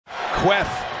Marquette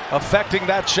affecting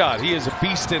that shot. He is a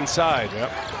beast inside.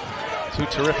 Yep. Two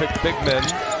terrific big men.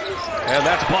 And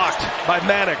that's blocked by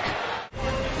Manek.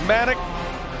 Manek,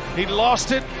 he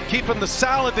lost it, keeping the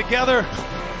salad together.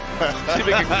 See if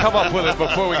he can come up with it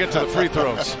before we get to the free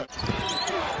throws.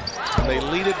 And they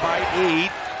lead it by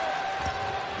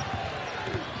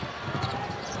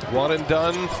 8. One and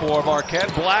done for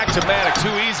Marquette. Black to Manek,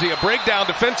 too easy. A breakdown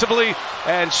defensively,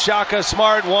 and Shaka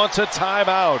Smart wants a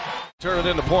timeout. Turn it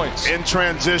into points. In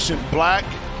transition, Black,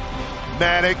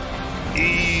 Manek,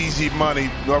 easy money.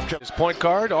 North Carolina. His point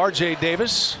guard, R.J.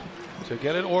 Davis, to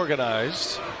get it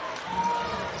organized.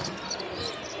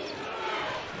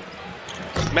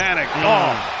 Manek,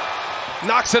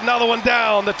 knocks another one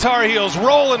down. The Tar Heels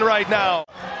rolling right now.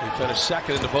 He finished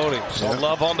second in the voting. So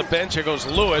Love on the bench. Here goes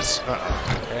Lewis.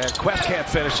 And Quest can't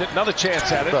finish it. Another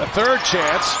chance at it. A third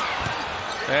chance.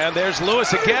 And there's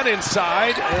Lewis again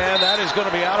inside. And that is going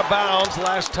to be out of bounds.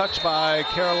 Last touch by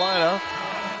Carolina.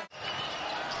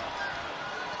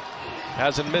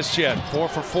 Hasn't missed yet. 4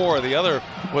 for 4. The other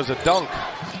was a dunk.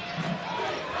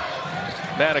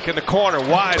 Manek in the corner,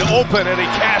 wide open, and he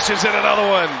cashes in another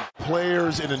one.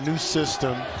 Players in a new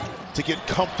system to get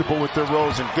comfortable with their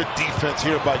roles, and good defense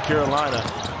here by Carolina.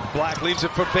 Black leaves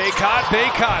it for Baycott.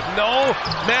 Baycott, no.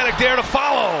 Manek there to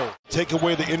follow. Take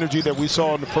away the energy that we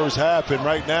saw in the first half, and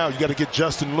right now you got to get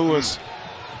Justin Lewis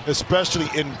especially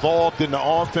involved in the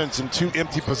offense in 2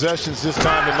 empty possessions this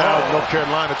time, and now North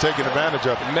Carolina taking advantage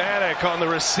of it. Manek on the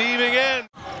receiving end.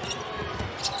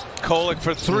 Kolek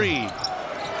for 3.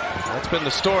 That's been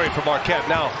the story for Marquette.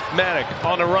 Now Manek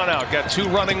on the run out. Got 2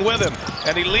 running with him.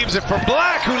 And he leaves it for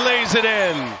Black, who lays it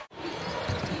in.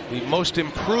 The most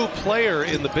improved player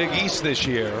in the Big East this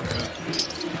year.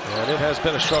 And it has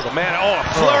been a struggle. Man, a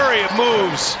flurry of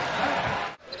moves.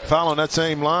 Foul on that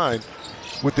same line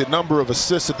with the number of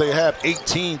assists that they have,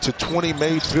 18 to 20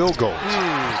 made field goals.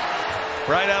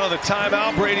 Right out of the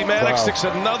timeout, Brady Manek sticks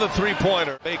another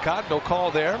 3-pointer. Baycott, no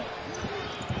call there.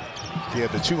 He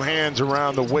had the 2 hands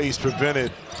around the waist,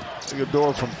 prevented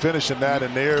Theodore from finishing that,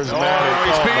 and there's Manek.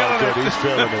 He's feeling He's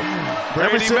feeling it.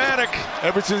 Brady Manek.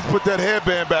 Ever since he put that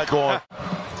headband back on.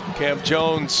 Cam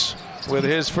Jones with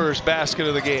his first basket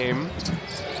of the game.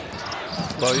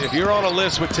 Well, if you're on a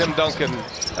list with Tim Duncan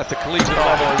at the collegiate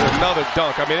level with another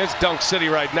dunk, I mean, it's dunk city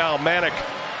right now. Manek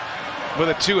with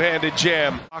a 2-handed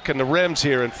jam. Knocking the rims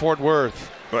here in Fort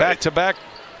Worth. Back-to-back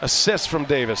assists from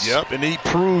Davis. Yep, and he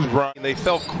proves right. They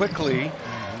fell quickly.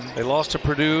 They lost to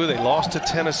Purdue. They lost to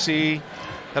Tennessee.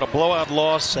 Had a blowout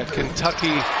loss at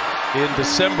Kentucky in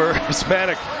December.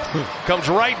 Manek comes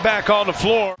right back on the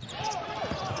floor.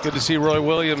 Good to see Roy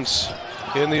Williams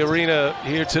in the arena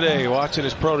here today, watching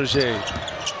his protege.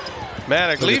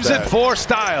 Manek leaves it for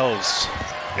Styles.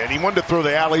 And he wanted to throw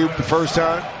the alley-oop the first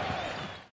time.